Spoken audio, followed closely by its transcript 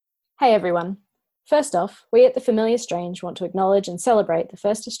Hey everyone. First off, we at The Familiar Strange want to acknowledge and celebrate the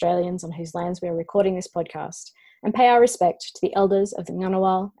first Australians on whose lands we are recording this podcast and pay our respect to the elders of the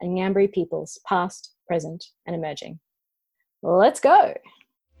Ngunnawal and Ngambri peoples, past, present, and emerging. Let's go!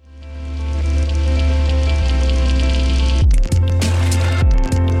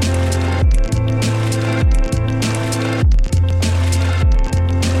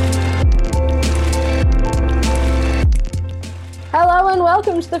 Hello and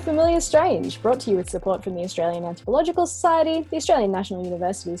welcome to The Familiar Strange, brought to you with support from the Australian Anthropological Society, the Australian National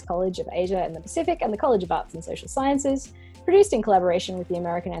University's College of Asia and the Pacific, and the College of Arts and Social Sciences, produced in collaboration with the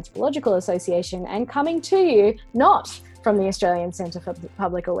American Anthropological Association, and coming to you not from the Australian Centre for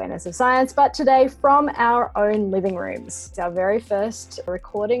Public Awareness of Science, but today from our own living rooms. It's our very first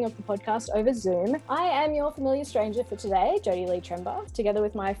recording of the podcast over Zoom. I am your familiar stranger for today, Jodie Lee Tremba, together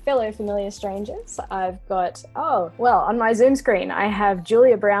with my fellow familiar strangers. I've got, on my Zoom screen, I have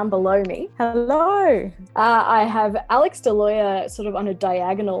Julia Brown below me. Hello. I have Alex DeLoya sort of on a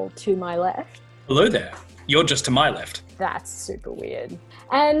diagonal to my left. Hello there. You're just to my left. That's super weird.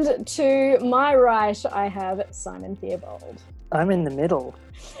 And to my right, I have Simon Theobald. I'm in the middle.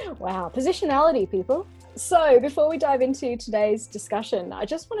 Wow, positionality, people. So before we dive into today's discussion, I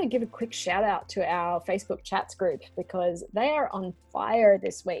just want to give a quick shout out to our Facebook chats group because they are on fire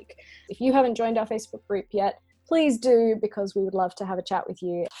this week. If you haven't joined our Facebook group yet, please do, because we would love to have a chat with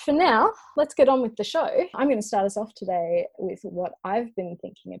you. For now, let's get on with the show. I'm going to start us off today with what I've been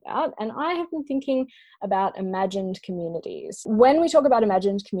thinking about, and I have been thinking about imagined communities. When we talk about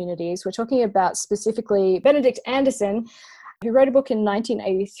imagined communities, we're talking about specifically Benedict Anderson, who wrote a book in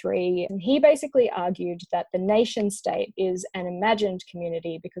 1983, and he basically argued that the nation state is an imagined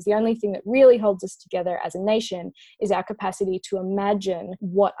community because the only thing that really holds us together as a nation is our capacity to imagine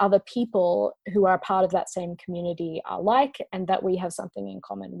what other people who are part of that same community are like, and that we have something in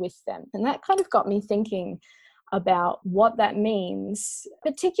common with them. And that kind of got me thinking about what that means,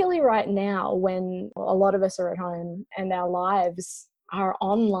 particularly right now when a lot of us are at home and our lives are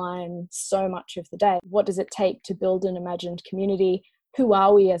online so much of the day. What does it take to build an imagined community? Who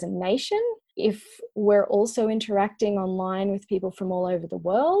are we as a nation? If we're also interacting online with people from all over the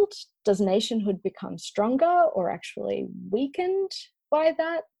world, does nationhood become stronger or actually weakened by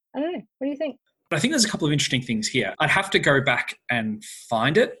that? I don't know. What do you think? I think there's a couple of interesting things here. I'd have to go back and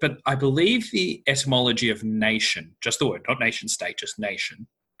find it, but I believe the etymology of nation, just the word, not nation state, just nation,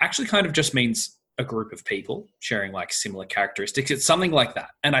 actually kind of just means a group of people sharing like similar characteristics. It's something like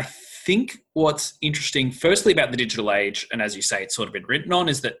that. And I think what's interesting, firstly about the digital age, and as you say, it's sort of been written on,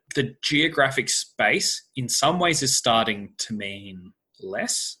 is that the geographic space in some ways is starting to mean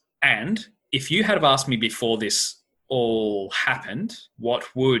less. And if you had have asked me before this all happened, what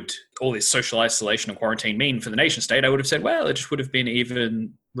would all this social isolation and quarantine mean for the nation state? I would have said, well, it just would have been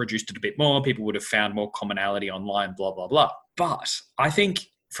even reduced it a bit more. People would have found more commonality online, blah, blah, blah. But I think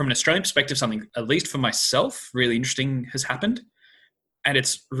from an Australian perspective, something, at least for myself, really interesting has happened. And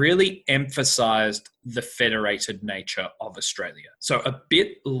it's really emphasized the federated nature of Australia. So a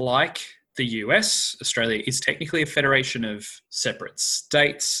bit like the US, Australia is technically a federation of separate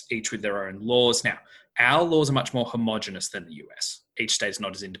states, each with their own laws. Now, our laws are much more homogenous than the US. Each state is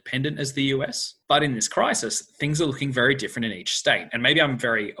not as independent as the US. But in this crisis, things are looking very different in each state. And maybe I'm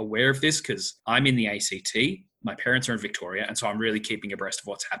very aware of this because I'm in the ACT. My parents are in Victoria, and so I'm really keeping abreast of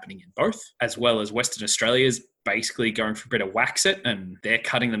what's happening in both, as well as Western Australia is basically going for a bit of wax it, and they're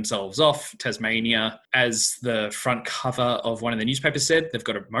cutting themselves off. Tasmania, as the front cover of one of the newspapers said, they've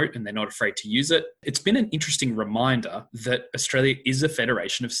got a moat and they're not afraid to use it. It's been an interesting reminder that Australia is a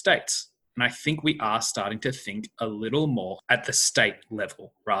federation of states. And I think we are starting to think a little more at the state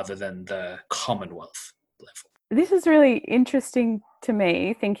level rather than the Commonwealth level. This is really interesting to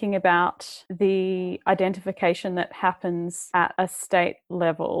me, thinking about the identification that happens at a state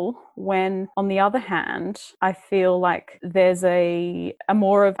level, when on the other hand, I feel like there's a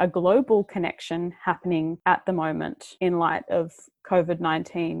more of a global connection happening at the moment in light of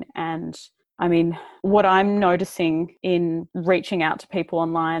COVID-19. And I mean, what I'm noticing in reaching out to people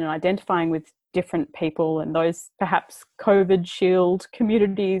online and identifying with different people and those perhaps COVID shield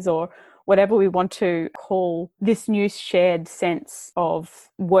communities or whatever we want to call this new shared sense of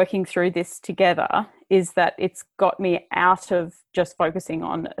working through this together, is that it's got me out of just focusing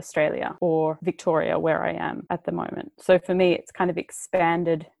on Australia or Victoria, where I am at the moment. So for me, it's kind of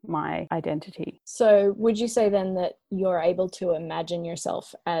expanded my identity. So would you say then that you're able to imagine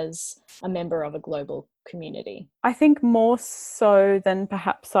yourself as a member of a global community? I think more so than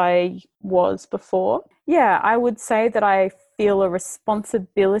perhaps I was before. Yeah, I would say that I feel a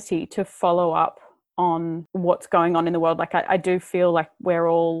responsibility to follow up on what's going on in the world. Like I do feel like we're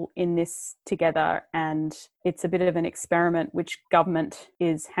all in this together, and it's a bit of an experiment which government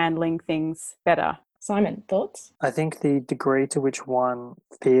is handling things better. Simon, thoughts? I think the degree to which one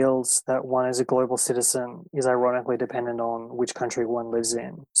feels that one is a global citizen is ironically dependent on which country one lives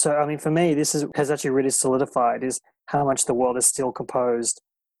in. So, I mean, for me, has actually really solidified is how much the world is still composed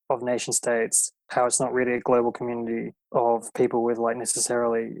of nation states, how it's not really a global community of people with like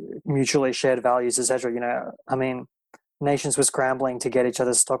necessarily mutually shared values, etc. I mean, nations were scrambling to get each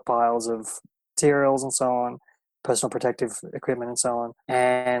other's stockpiles of materials and so on, personal protective equipment and so on.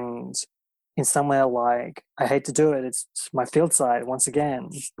 And in somewhere like, I hate to do it, it's my field site once again,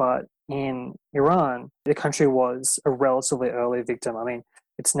 but in Iran, the country was a relatively early victim. I mean,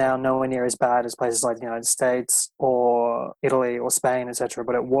 it's now nowhere near as bad as places like the United States or Italy or Spain, etc.,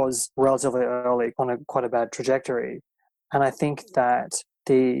 but it was relatively early on quite a bad trajectory. And I think that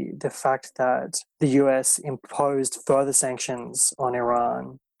the fact that the US imposed further sanctions on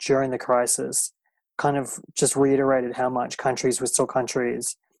Iran during the crisis kind of just reiterated how much countries were still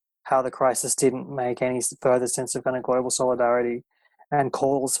countries, how the crisis didn't make any further sense of kind of global solidarity, and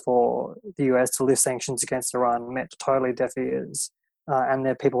calls for the US to lift sanctions against Iran met totally deaf ears. And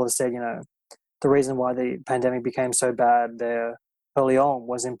there are people have said, the reason why the pandemic became so bad there early on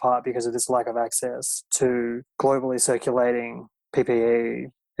was in part because of this lack of access to globally circulating PPE,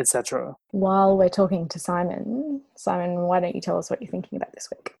 etc. While we're talking to Simon, why don't you tell us what you're thinking about this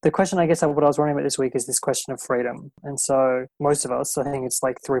week? The question, I guess, what I was wondering about this week is this question of freedom. And so most of us, I think it's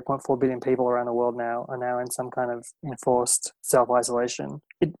like 3.4 billion people around the world now, are now in some kind of enforced self-isolation.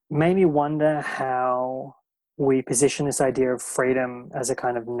 It made me wonder how we position this idea of freedom as a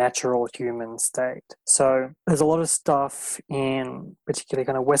kind of natural human state. So there's a lot of stuff in particularly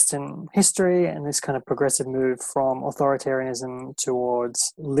kind of Western history and this kind of progressive move from authoritarianism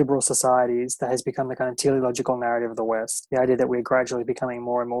towards liberal societies that has become the kind of teleological narrative of the West. The idea that we're gradually becoming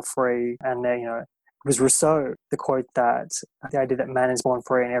more and more free, and it was Rousseau, the quote that the idea that man is born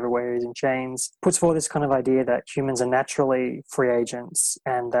free and everywhere is in chains, puts forward this kind of idea that humans are naturally free agents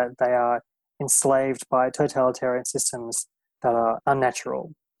and that they are enslaved by totalitarian systems that are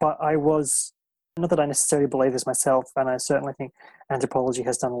unnatural. But not that I necessarily believe this myself, and I certainly think anthropology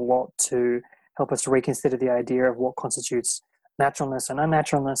has done a lot to help us to reconsider the idea of what constitutes naturalness and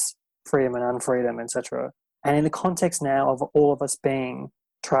unnaturalness, freedom and unfreedom, etc. And in the context now of all of us being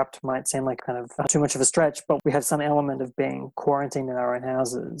trapped, might seem like kind of too much of a stretch, but we have some element of being quarantined in our own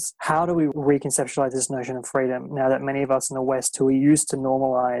houses. How do we reconceptualize this notion of freedom now that many of us in the West who are used to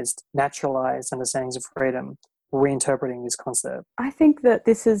normalized, naturalized understandings of freedom reinterpreting this concept? I think that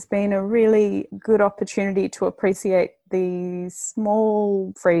this has been a really good opportunity to appreciate the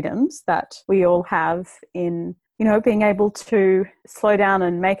small freedoms that we all have in, being able to slow down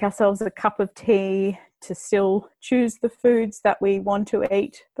and make ourselves a cup of tea, to still choose the foods that we want to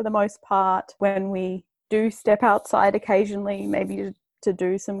eat for the most part. When we do step outside occasionally, maybe to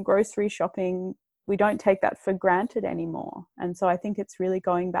do some grocery shopping, we don't take that for granted anymore. And so I think it's really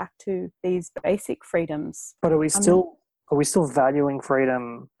going back to these basic freedoms. But are we still valuing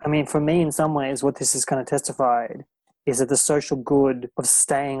freedom? I mean, for me, in some ways, what this has kind of testified is that the social good of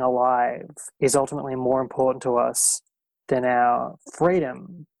staying alive is ultimately more important to us than our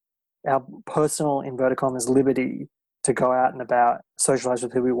freedom, our personal, inverted commas, liberty to go out and about, socialize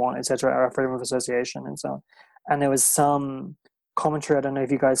with who we want, etc., our freedom of association and so on. And there was some commentary, I don't know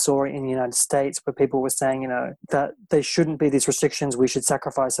if you guys saw it in the United States, where people were saying, that there shouldn't be these restrictions, we should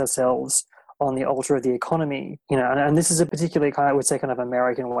sacrifice ourselves on the altar of the economy, and this is a particularly kind of, I would say, kind of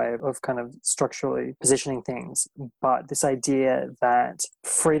American way of kind of structurally positioning things. But this idea that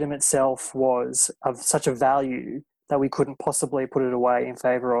freedom itself was of such a value that we couldn't possibly put it away in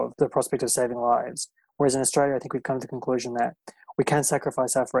favor of the prospect of saving lives. Whereas in Australia, I think we've come to the conclusion that we can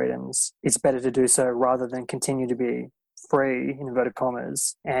sacrifice our freedoms. It's better to do so rather than continue to be free, in inverted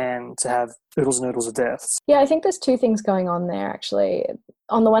commas, and to have oodles and oodles of deaths. Yeah, I think there's two things going on there, actually.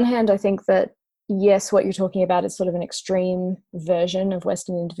 On the one hand, I think that, yes, what you're talking about is sort of an extreme version of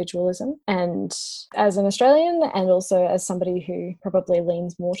Western individualism. And as an Australian, and also as somebody who probably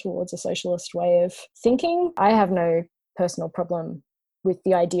leans more towards a socialist way of thinking, I have no personal problem with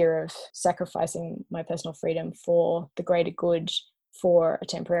the idea of sacrificing my personal freedom for the greater good for a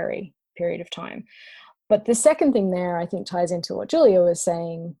temporary period of time. But the second thing there, I think, ties into what Julia was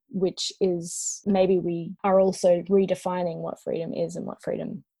saying, which is maybe we are also redefining what freedom is and what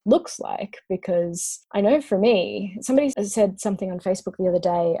freedom looks like. Because I know for me, somebody said something on Facebook the other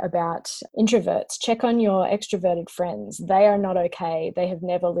day about introverts. Check on your extroverted friends. They are not okay. They have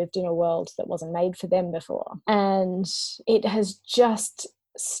never lived in a world that wasn't made for them before. And it has just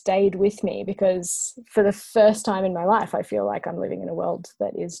stayed with me, because for the first time in my life, I feel like I'm living in a world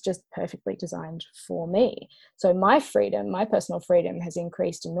that is just perfectly designed for me. So my freedom, my personal freedom, has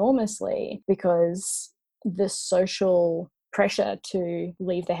increased enormously because the social pressure to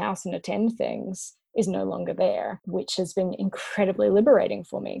leave the house and attend things is no longer there, which has been incredibly liberating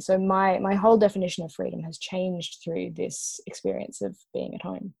for me. So my whole definition of freedom has changed through this experience of being at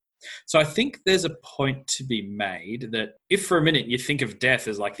home. So I think there's a point to be made that if for a minute you think of death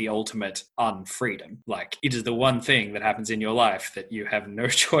as like the ultimate unfreedom, like it is the one thing that happens in your life that you have no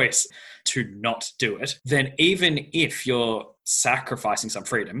choice to not do it, then even if you're sacrificing some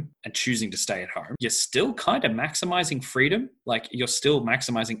freedom and choosing to stay at home, you're still kind of maximizing freedom. Like you're still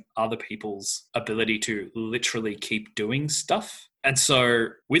maximizing other people's ability to literally keep doing stuff. And so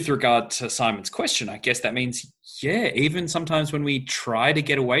with regard to Simon's question, I guess that means, yeah, even sometimes when we try to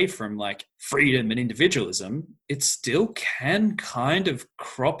get away from like freedom and individualism, it still can kind of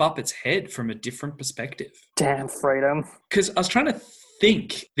crop up its head from a different perspective. Damn freedom. Because I was trying to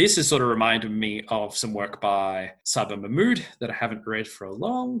think, this has sort of reminded me of some work by Saba Mahmood that I haven't read for a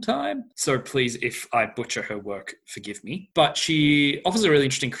long time. So please, if I butcher her work, forgive me. But she offers a really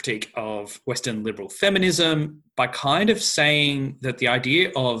interesting critique of Western liberal feminism by kind of saying that the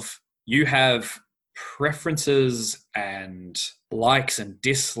idea of you have preferences and likes and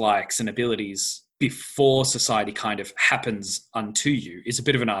dislikes and abilities before society kind of happens unto you is a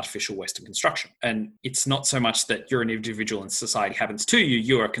bit of an artificial Western construction. And it's not so much that you're an individual and society happens to you,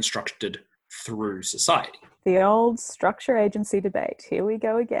 you are constructed through society. The old structure agency debate. Here we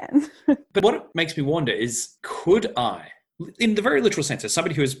go again. But what it makes me wonder is, could I, in the very literal sense, as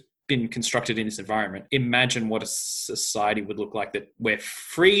somebody who has been constructed in this environment, imagine what a society would look like that where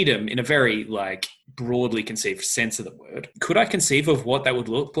freedom, in a very like broadly conceived sense of the word, could I conceive of what that would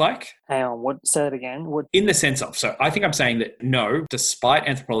look like? Hang on, say it again. In the sense of, so I think I'm saying that no, despite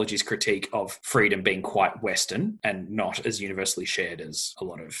anthropology's critique of freedom being quite Western and not as universally shared as a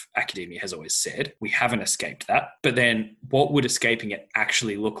lot of academia has always said, we haven't escaped that. But then what would escaping it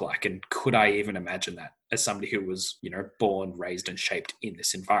actually look like? And could I even imagine that as somebody who was, born, raised and shaped in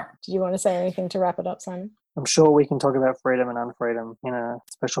this environment? Do you want to say anything to wrap it up, Simon? I'm sure we can talk about freedom and unfreedom in a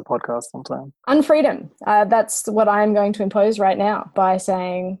special podcast sometime. Unfreedom. That's what I'm going to impose right now by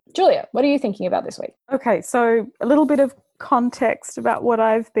saying, Julia, what are you thinking about this week? Okay, so a little bit of context about what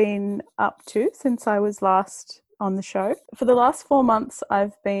I've been up to since I was last on the show. For the last 4 months,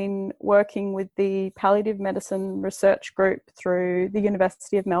 I've been working with the Palliative Medicine Research Group through the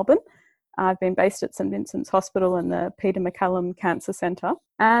University of Melbourne. I've been based at St Vincent's Hospital and the Peter MacCallum Cancer Centre.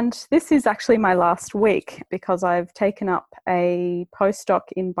 And this is actually my last week because I've taken up a postdoc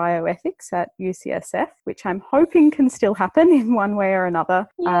in bioethics at UCSF, which I'm hoping can still happen in one way or another.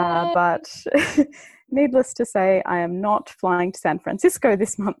 But needless to say, I am not flying to San Francisco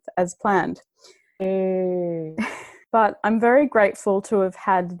this month as planned. But I'm very grateful to have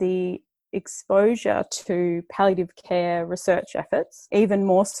had the exposure to palliative care research efforts, even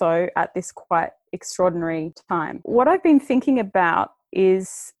more so at this quite extraordinary time. What I've been thinking about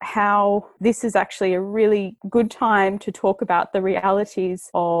is how this is actually a really good time to talk about the realities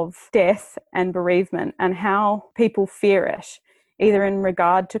of death and bereavement and how people fear it, either in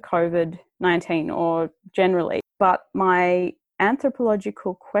regard to COVID-19 or generally. But my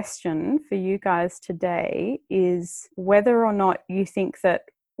anthropological question for you guys today is whether or not you think that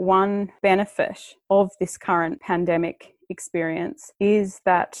one benefit of this current pandemic experience is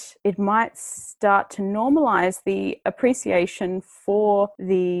that it might start to normalize the appreciation for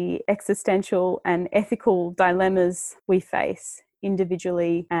the existential and ethical dilemmas we face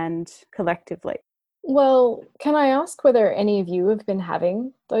individually and collectively. Well, can I ask whether any of you have been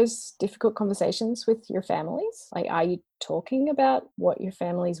having those difficult conversations with your families? Like, are you talking about what your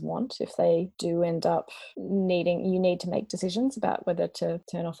families want if they do end up you need to make decisions about whether to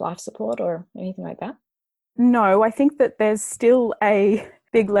turn off life support or anything like that? No, I think that there's still a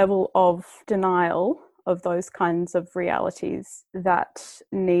big level of denial of those kinds of realities that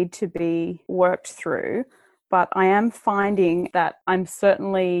need to be worked through. But I am finding that I'm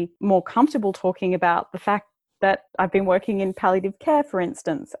certainly more comfortable talking about the fact that I've been working in palliative care, for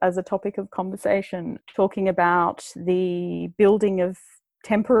instance, as a topic of conversation, talking about the building of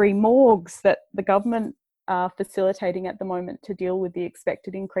temporary morgues that the government are facilitating at the moment to deal with the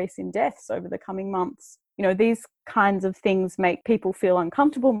expected increase in deaths over the coming months. These kinds of things make people feel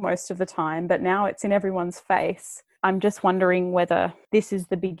uncomfortable most of the time, but now it's in everyone's face. I'm just wondering whether this is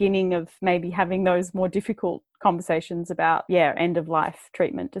the beginning of maybe having those more difficult conversations about, end of life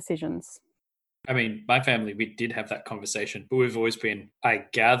treatment decisions. I mean, my family, we did have that conversation, but we've always been, I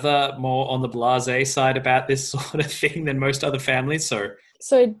gather, more on the blasé side about this sort of thing than most other families. So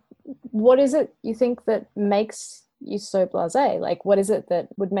So what is it you think that makes you so blasé? Like, what is it that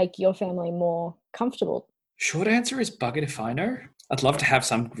would make your family more comfortable? Short answer is bugger if I know. I'd love to have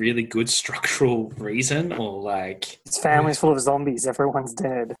some really good structural reason or like... This family's full of zombies. Everyone's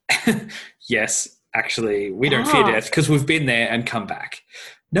dead. Yes, actually, we don't fear death because we've been there and come back.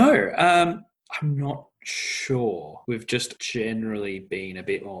 No, I'm not sure. We've just generally been a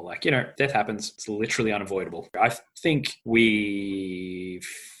bit more like, death happens. It's literally unavoidable. I think we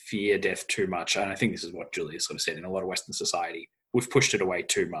fear death too much. And I think this is what Julia sort of said in a lot of Western society. We've pushed it away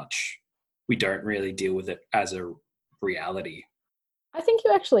too much. We don't really deal with it as a reality. I think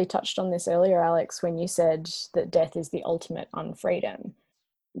you actually touched on this earlier, Alex, when you said that death is the ultimate unfreedom.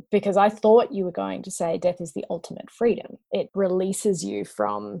 Because I thought you were going to say death is the ultimate freedom. It releases you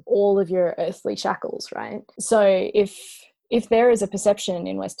from all of your earthly shackles, right? So if there is a perception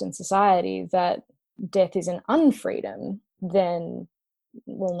in Western society that death is an unfreedom, then,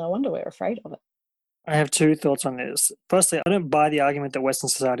 well, no wonder we're afraid of it. I have two thoughts on this. Firstly, I don't buy the argument that Western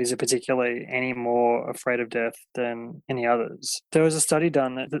societies are particularly any more afraid of death than any others. There was a study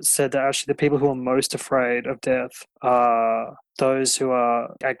done that said that actually the people who are most afraid of death are those who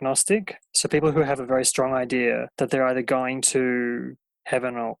are agnostic. So people who have a very strong idea that they're either going to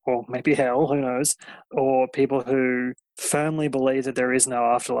heaven or maybe hell, who knows, or people who firmly believe that there is no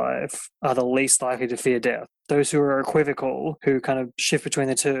afterlife are the least likely to fear death. Those who are equivocal, who kind of shift between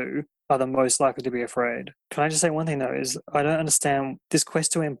the two, are the most likely to be afraid. Can I just say one thing though, is I don't understand this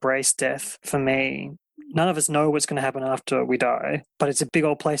quest to embrace death. For me, none of us know what's going to happen after we die, but it's a big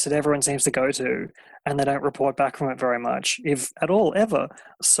old place that everyone seems to go to and they don't report back from it very much, if at all, ever.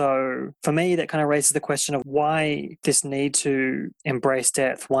 So for me, that kind of raises the question of why this need to embrace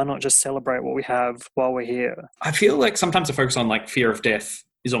death? Why not just celebrate what we have while we're here? I feel like sometimes the focus on like fear of death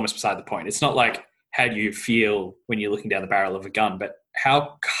is almost beside the point. It's not like how do you feel when you're looking down the barrel of a gun, but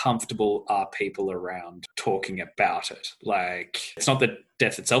how comfortable are people around talking about it? Like, it's not the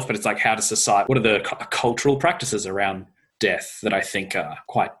death itself, but it's like, how does society, what are the cultural practices around death that I think are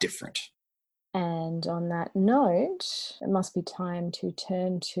quite different? And on that note, it must be time to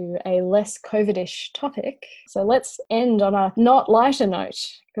turn to a less COVID-ish topic. So let's end on a not lighter note,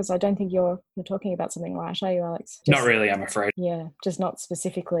 because I don't think you're talking about something light, are you, Alex? Not really, I'm afraid. Yeah, just not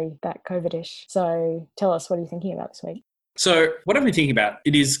specifically that COVID-ish. So tell us, what are you thinking about this week? So what I've been thinking about,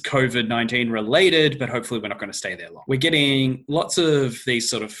 it is COVID-19 related, but hopefully we're not going to stay there long. We're getting lots of these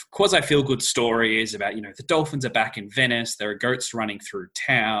sort of quasi-feel-good stories about, the dolphins are back in Venice, there are goats running through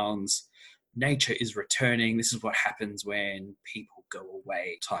towns, nature is returning, this is what happens when people go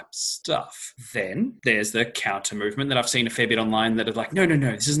away type stuff. Then there's the counter movement that I've seen a fair bit online that are like, no,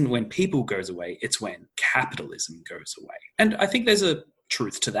 this isn't when people goes away, it's when capitalism goes away. And I think there's a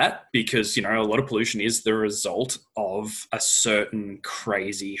truth to that because, a lot of pollution is the result of a certain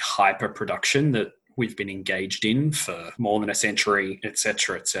crazy hyper production that we've been engaged in for more than a century, et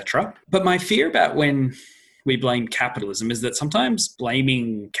cetera, et cetera. But my fear about when we blame capitalism is that sometimes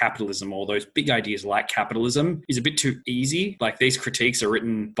blaming capitalism or those big ideas like capitalism is a bit too easy. Like, these critiques are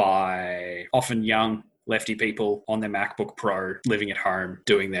written by often young lefty people on their MacBook Pro, living at home,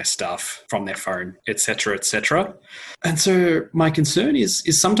 doing their stuff from their phone, et cetera, et cetera. And so my concern is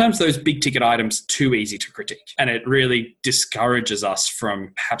sometimes those big ticket items too easy to critique. And it really discourages us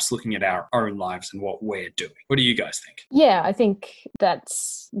from perhaps looking at our own lives and what we're doing. What do you guys think? Yeah, I think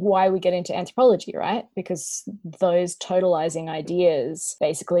that's why we get into anthropology, right? Because those totalizing ideas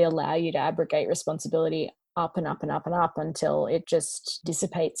basically allow you to abrogate responsibility up and up and up and up until it just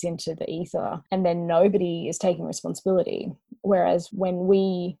dissipates into the ether, and then nobody is taking responsibility. Whereas when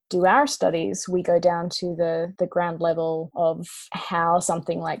we do our studies, we go down to the ground level of how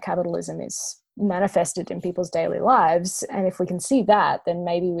something like capitalism is manifested in people's daily lives. And if we can see that, then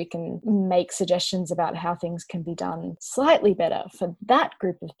maybe we can make suggestions about how things can be done slightly better for that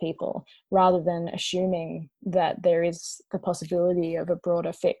group of people, rather than assuming that there is the possibility of a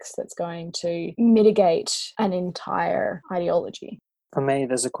broader fix that's going to mitigate an entire ideology. For me,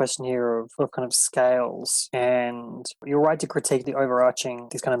 there's a question here of kind of scales, and you're right to critique the overarching,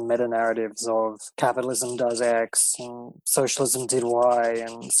 these kind of meta-narratives of capitalism does X and socialism did Y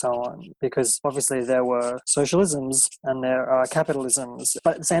and so on, because obviously there were socialisms and there are capitalisms,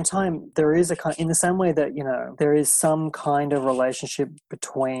 but at the same time, there is a kind, in the same way that, there is some kind of relationship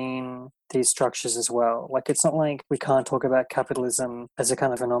between these structures as well. Like, it's not like we can't talk about capitalism as a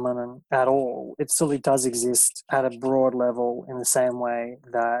kind of phenomenon at all. It still does exist at a broad level in the same way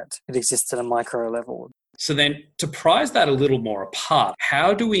that it exists at a micro level. So then, to prise that a little more apart,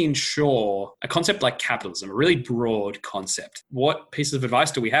 how do we ensure a concept like capitalism, a really broad concept, what pieces of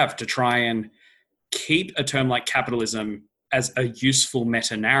advice do we have to try and keep a term like capitalism as a useful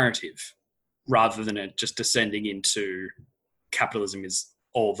meta-narrative rather than it just descending into capitalism is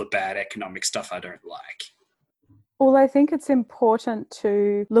all the bad economic stuff I don't like. Well, I think it's important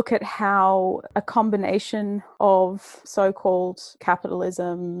to look at how a combination of so-called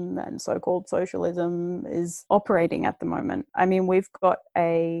capitalism and so-called socialism is operating at the moment. I mean, we've got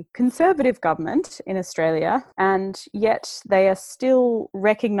a conservative government in Australia, and yet they are still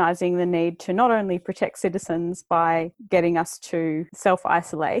recognising the need to not only protect citizens by getting us to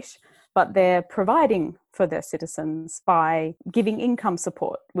self-isolate, but they're providing for their citizens by giving income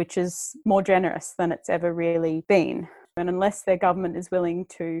support, which is more generous than it's ever really been. And unless their government is willing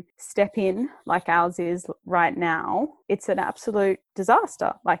to step in like ours is right now, it's an absolute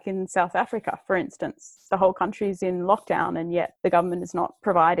disaster. Like in South Africa, for instance, the whole country's in lockdown and yet the government is not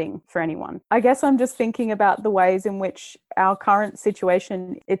providing for anyone. I guess I'm just thinking about the ways in which our current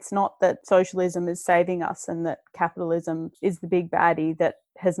situation, it's not that socialism is saving us and that capitalism is the big baddie that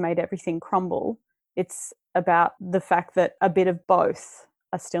has made everything crumble. It's about the fact that a bit of both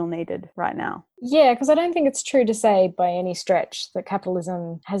are still needed right now. Yeah, because I don't think it's true to say by any stretch that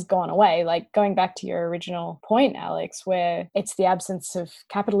capitalism has gone away. Like going back to your original point, Alex, where it's the absence of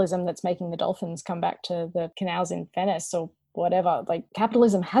capitalism that's making the dolphins come back to the canals in Venice or whatever. Like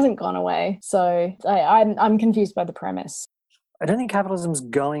capitalism hasn't gone away. So I'm confused by the premise. I don't think capitalism's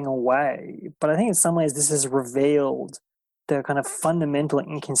going away, but I think in some ways this has revealed the kind of fundamental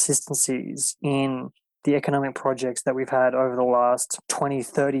inconsistencies in the economic projects that we've had over the last 20,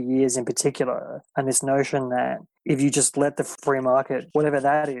 30 years in particular. And this notion that if you just let the free market, whatever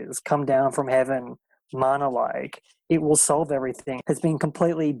that is, come down from heaven, mana-like, it will solve everything, has been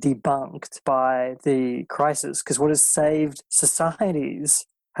completely debunked by the crisis. Because what has saved societies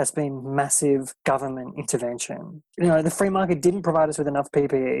has been massive government intervention. You know, the free market didn't provide us with enough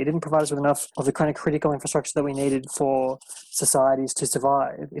PPE. It didn't provide us with enough of the kind of critical infrastructure that we needed for societies to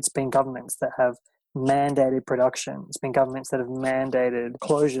survive. It's been governments that have mandated production. It's been governments that have mandated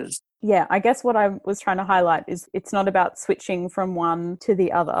closures. Yeah, I guess what I was trying to highlight is it's not about switching from one to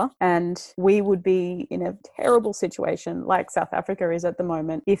the other. And we would be in a terrible situation like South Africa is at the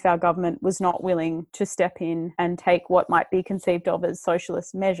moment if our government was not willing to step in and take what might be conceived of as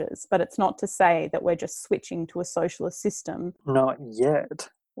socialist measures. But it's not to say that we're just switching to a socialist system. Not yet.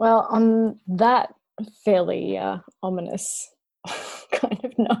 Well, on that fairly ominous kind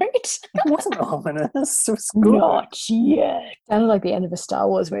of note. It wasn't ominous. It was good. Not yet. Sounded like the end of a Star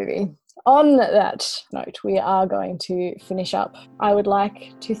Wars movie. On that note, we are going to finish up. I would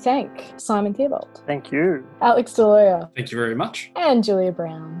like to thank Simon Theobald. Thank you. Alex Deloya. Thank you very much. And Julia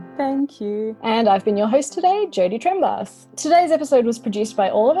Brown. Thank you. And I've been your host today, Jodie Trembath. Today's episode was produced by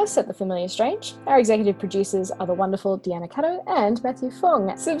all of us at The Familiar Strange. Our executive producers are the wonderful Deanna Caddo and Matthew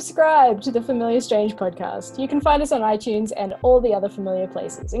Fung. Subscribe to The Familiar Strange podcast. You can find us on iTunes and all the other familiar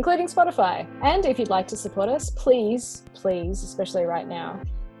places, including Spotify. And if you'd like to support us, please, especially right now,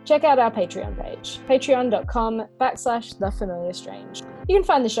 check out our Patreon page, patreon.com/thefamiliarstrange. You can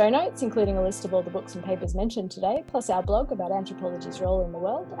find the show notes, including a list of all the books and papers mentioned today, plus our blog about anthropology's role in the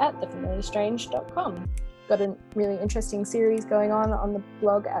world at thefamiliarstrange.com. Got a really interesting series going on the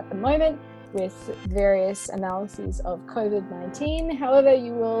blog at the moment with various analyses of COVID-19. However,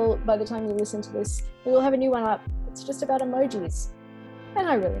 you will, by the time you listen to this, we will have a new one up. It's just about emojis. And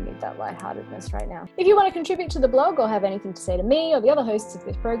I really need that lightheartedness right now. If you want to contribute to the blog or have anything to say to me or the other hosts of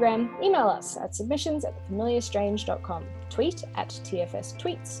this program, email us at submissions@thefamiliarstrange.com, tweet at TFS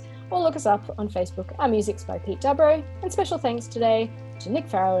Tweets, or look us up on Facebook. Our music's by Pete Dubrow, and special thanks today to Nick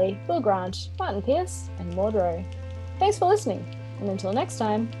Farrelly, Bill Grant, Martin Pierce, and Maud Rowe. Thanks for listening, and until next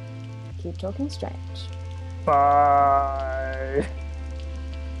time, keep talking strange. Bye.